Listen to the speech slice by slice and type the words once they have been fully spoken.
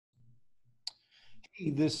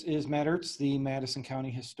This is Matt Urtz, the Madison County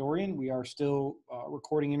historian. We are still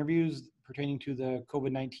recording interviews pertaining to the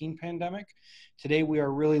COVID-19 pandemic. Today, we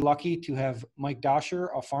are really lucky to have Mike Doscher,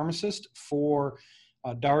 a pharmacist for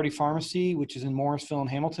Dougherty Pharmacy, which is in Morrisville and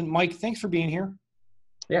Hamilton. Mike, thanks for being here.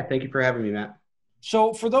 Yeah, thank you for having me, Matt.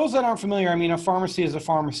 So for those that aren't familiar, I mean, a pharmacy is a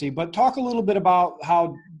pharmacy, but talk a little bit about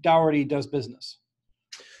how Dougherty does business.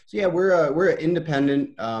 So yeah, we're an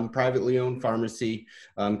independent, privately owned pharmacy,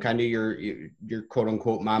 kind of your quote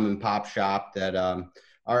unquote mom and pop shop that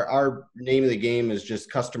our name of the game is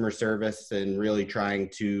just customer service and really trying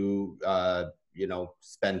to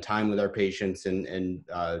spend time with our patients and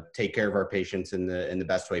take care of our patients in the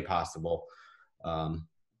best way possible. Okay.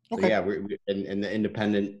 So yeah, and the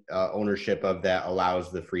independent ownership of that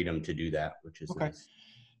allows the freedom to do that, which is okay. Nice.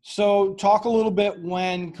 So talk a little bit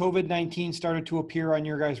when COVID-19 started to appear on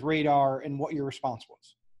your guys' radar and what your response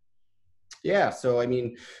was. Yeah, so I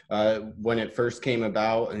mean, when it first came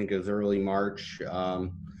about, I think it was early March,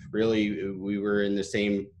 really we were in the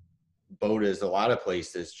same boat as a lot of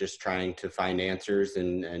places, just trying to find answers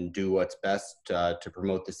and do what's best to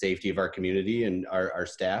promote the safety of our community and our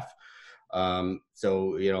staff.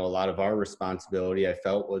 So, a lot of our responsibility, I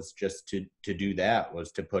felt, was just to do that,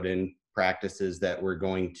 was to put in practices that were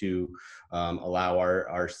going to allow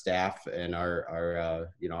our staff and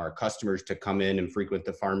our customers to come in and frequent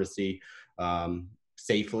the pharmacy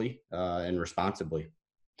safely and responsibly.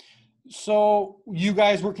 So you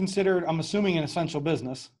guys were considered, I'm assuming, an essential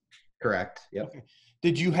business. Correct. Yep. Okay.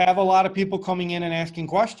 Did you have a lot of people coming in and asking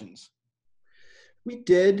questions? We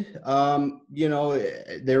did.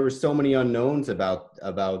 There were so many unknowns about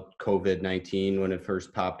COVID-19 when it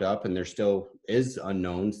first popped up, and there still is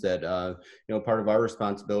unknowns that, part of our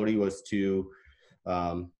responsibility was to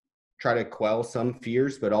try to quell some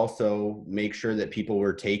fears, but also make sure that people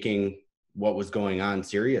were taking what was going on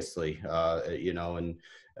seriously, and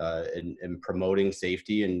promoting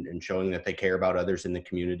safety and showing that they care about others in the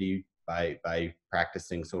community by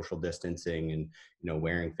practicing social distancing and,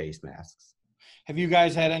 wearing face masks. Have you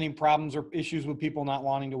guys had any problems or issues with people not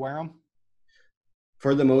wanting to wear them?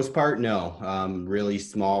 For the most part, no. Really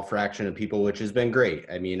small fraction of people, which has been great.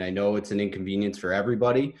 I mean, I know it's an inconvenience for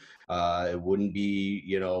everybody. It wouldn't be,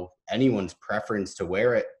 anyone's preference to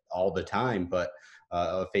wear it all the time, but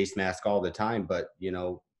a face mask all the time. But,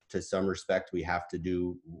 to some respect, we have to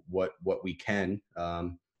do what we can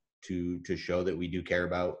to show that we do care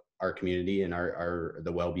about our community and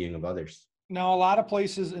the well-being of others. Now, a lot of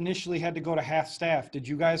places initially had to go to half staff. Did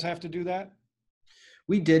you guys have to do that?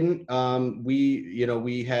 We didn't.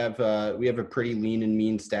 We have a pretty lean and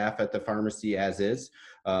mean staff at the pharmacy as is.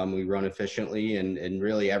 We run efficiently, and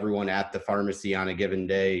really everyone at the pharmacy on a given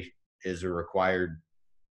day is a required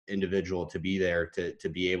individual to be there to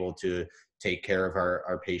be able to take care of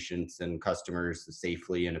our patients and customers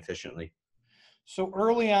safely and efficiently. So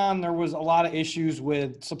early on, there was a lot of issues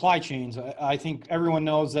with supply chains. I think everyone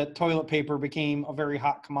knows that toilet paper became a very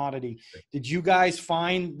hot commodity. Did you guys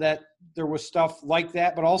find that there was stuff like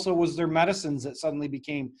that, but also was there medicines that suddenly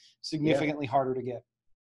became significantly harder to get?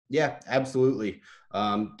 Yeah, absolutely.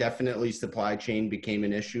 Definitely supply chain became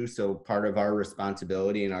an issue. So part of our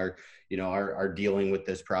responsibility and our dealing with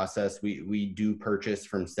this process, we do purchase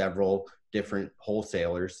from several different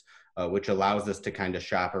wholesalers, which allows us to kind of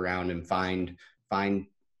shop around and find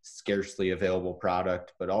scarcely available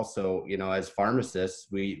product. But also, as pharmacists,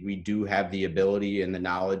 we do have the ability and the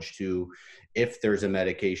knowledge to, if there's a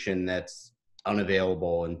medication that's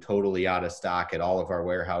unavailable and totally out of stock at all of our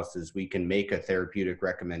warehouses, we can make a therapeutic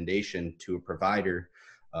recommendation to a provider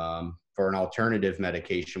for an alternative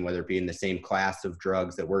medication, whether it be in the same class of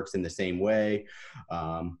drugs that works in the same way,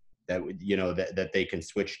 that they can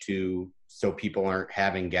switch to, so people aren't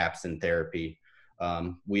having gaps in therapy.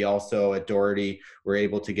 We also at Dougherty were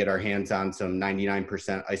able to get our hands on some 99%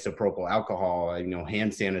 isopropyl alcohol.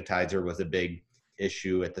 Hand sanitizer was a big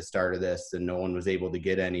issue at the start of this, and no one was able to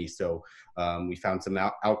get any. So we found some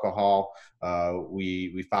alcohol.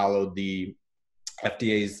 We followed the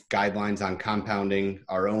FDA's guidelines on compounding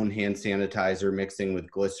our own hand sanitizer, mixing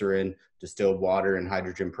with glycerin, distilled water, and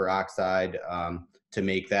hydrogen peroxide to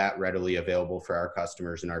make that readily available for our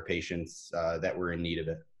customers and our patients that were in need of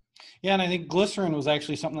it. Yeah, and I think glycerin was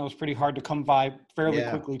actually something that was pretty hard to come by fairly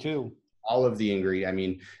quickly too. All of the ingredients. I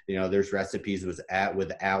mean, there's recipes with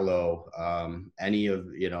aloe. Any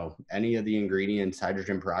of the ingredients,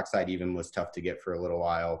 hydrogen peroxide even was tough to get for a little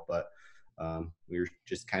while, but we were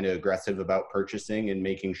just kind of aggressive about purchasing and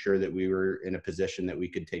making sure that we were in a position that we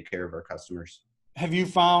could take care of our customers. Have you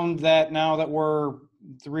found that now that we're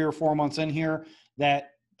 3 or 4 months in here,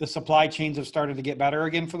 that the supply chains have started to get better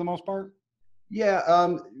again for the most part?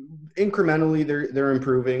 Yeah, incrementally they're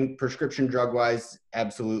improving. Prescription drug wise,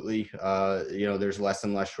 absolutely. There's less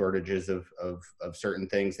and less shortages of certain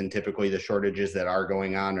things, and typically the shortages that are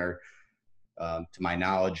going on are, to my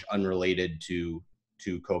knowledge, unrelated to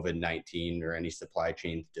COVID-19 or any supply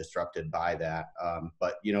chains disrupted by that.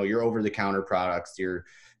 But your over-the-counter products, your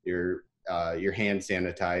hand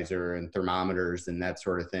sanitizer and thermometers and that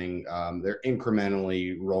sort of thing, they're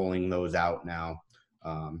incrementally rolling those out now.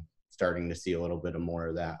 Starting to see a little bit of more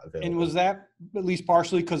of that available. And was that at least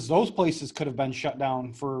partially because those places could have been shut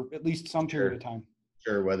down for at least some period of time?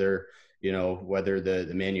 Sure. Whether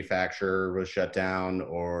the manufacturer was shut down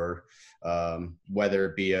or whether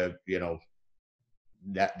it be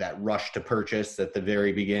that rush to purchase at the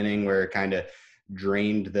very beginning where it kind of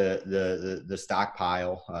drained the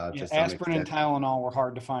stockpile. To some aspirin extent. and Tylenol were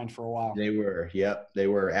hard to find for a while. They were. Yep. They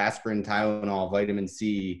were aspirin, Tylenol, vitamin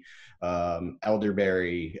C,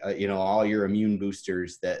 elderberry, all your immune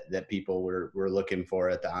boosters that people were looking for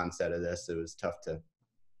at the onset of this. It was tough to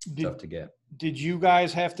get. Did you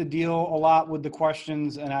guys have to deal a lot with the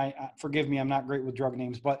questions? And forgive me, I'm not great with drug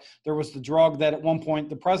names, but there was the drug that at one point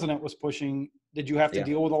the president was pushing. Did you have to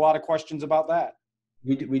deal with a lot of questions about that?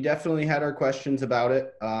 We definitely had our questions about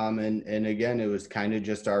it. And again, it was kind of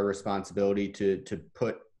just our responsibility to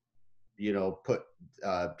put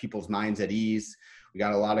people's minds at ease. We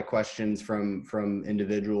got a lot of questions from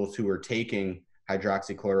individuals who were taking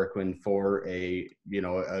hydroxychloroquine for a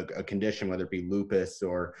condition, whether it be lupus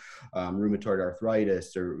or rheumatoid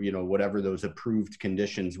arthritis or, whatever those approved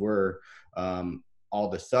conditions were. All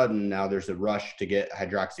of a sudden now there's a rush to get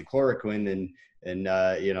hydroxychloroquine and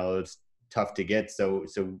it's tough to get. So,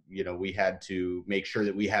 we had to make sure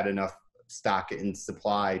that we had enough stock and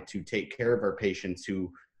supply to take care of our patients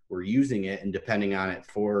who were using it and depending on it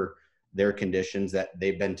for their conditions that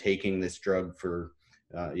they've been taking this drug for,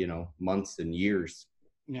 months and years.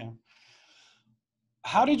 Yeah.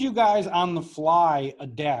 How did you guys on the fly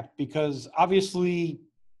adapt? Because obviously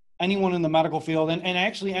anyone in the medical field and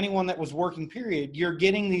actually anyone that was working, period, you're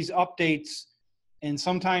getting these updates and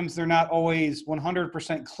sometimes they're not always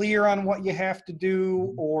 100% clear on what you have to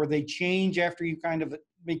do, or they change after you kind of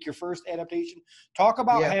make your first adaptation. Talk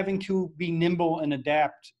about having to be nimble and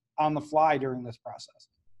adapt on the fly during this process.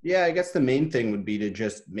 Yeah, I guess the main thing would be to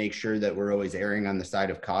just make sure that we're always erring on the side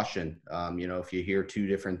of caution. If you hear two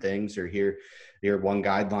different things or hear one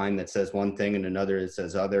guideline that says one thing and another that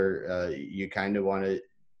says other, you kind of want to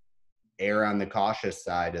err on the cautious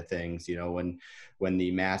side of things. When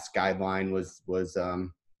the mask guideline was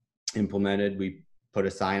implemented, we put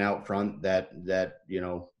a sign out front that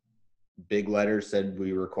big letters said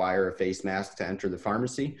we require a face mask to enter the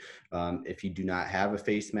pharmacy. If you do not have a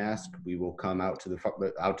face mask, we will come out to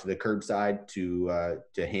the curbside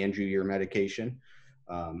to hand you your medication.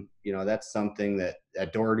 That's something that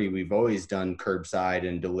at Dougherty we've always done curbside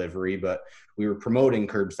and delivery, but we were promoting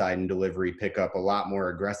curbside and delivery pickup a lot more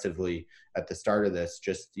aggressively at the start of this.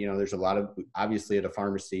 Just, there's a lot of, obviously at a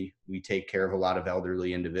pharmacy, we take care of a lot of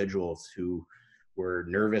elderly individuals who were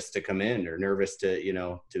nervous to come in or nervous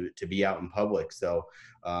to be out in public. So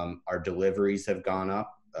our deliveries have gone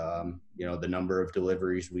up. The number of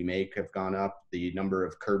deliveries we make have gone up. The number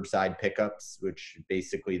of curbside pickups, which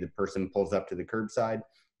basically the person pulls up to the curbside,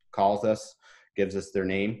 calls us, gives us their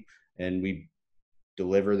name, and we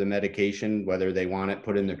deliver the medication, whether they want it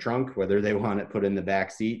put in the trunk, whether they want it put in the back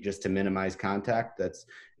seat, just to minimize contact. That's,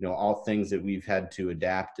 all things that we've had to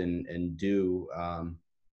adapt and do,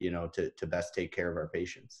 to best take care of our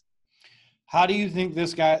patients. How do you think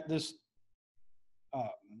let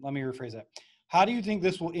me rephrase that. How do you think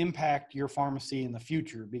this will impact your pharmacy in the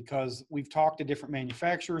future? Because we've talked to different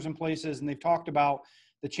manufacturers and places, and they've talked about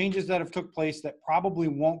the changes that have took place that probably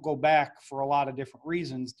won't go back for a lot of different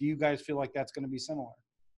reasons. Do you guys feel like that's going to be similar?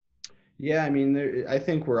 Yeah, I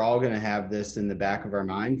think we're all going to have this in the back of our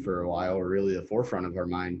mind for a while, or really the forefront of our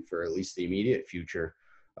mind for at least the immediate future.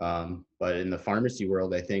 But in the pharmacy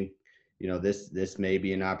world, I think, this may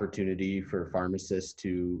be an opportunity for pharmacists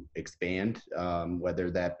to expand,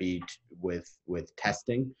 whether that be with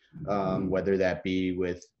testing, whether that be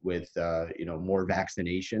with more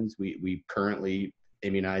vaccinations. We currently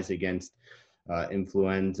immunize against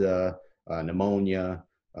influenza, pneumonia,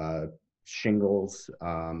 shingles,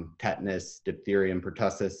 tetanus, diphtheria, and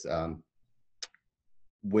pertussis.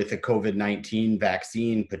 With a COVID-19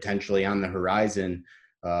 vaccine potentially on the horizon,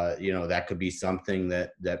 that could be something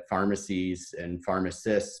that pharmacies and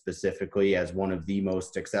pharmacists, specifically as one of the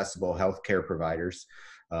most accessible healthcare providers,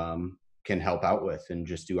 can help out with and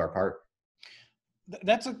just do our part.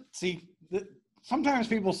 Sometimes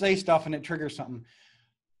people say stuff and it triggers something.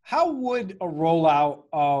 How would a rollout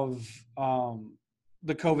of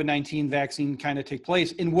the COVID-19 vaccine kind of take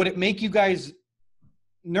place? And would it make you guys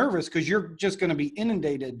nervous? Because you're just going to be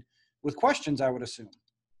inundated with questions, I would assume.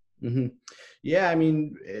 Mm-hmm. Yeah, I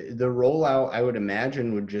mean, the rollout, I would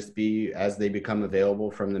imagine, would just be as they become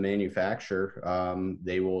available from the manufacturer,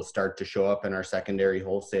 they will start to show up in our secondary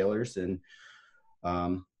wholesalers. And,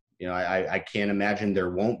 I can't imagine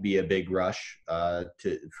there won't be a big rush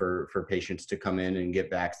for patients to come in and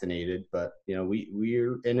get vaccinated. But,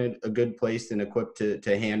 we're in a good place and equipped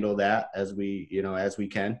to handle that as we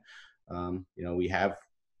can.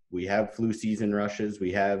 We have flu season rushes.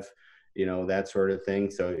 We have that sort of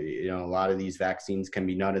thing. So, a lot of these vaccines can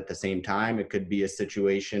be done at the same time. It could be a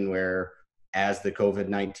situation where as the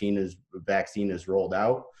COVID-19 vaccine is rolled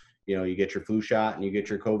out, you get your flu shot and you get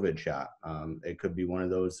your COVID shot. It could be one of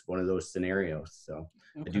those scenarios. So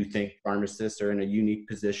okay. I do think pharmacists are in a unique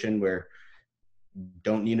position where you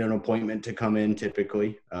don't need an appointment to come in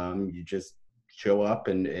typically. You just show up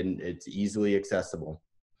and it's easily accessible.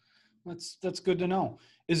 That's good to know.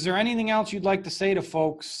 Is there anything else you'd like to say to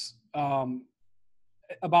folks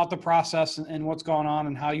about the process and what's going on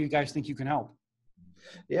and how you guys think you can help?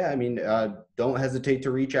 Yeah, I mean, don't hesitate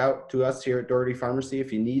to reach out to us here at Dougherty Pharmacy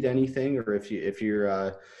if you need anything or if you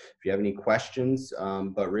have any questions.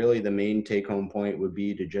 But really, the main take-home point would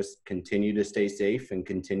be to just continue to stay safe and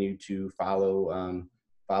continue to follow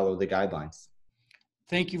the guidelines.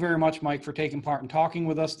 Thank you very much, Mike, for taking part in talking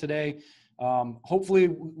with us today. Hopefully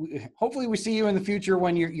we see you in the future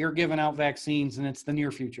when you're giving out vaccines, and it's the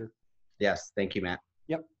near future. Yes. Thank you, Matt.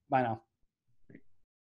 Yep. Bye now.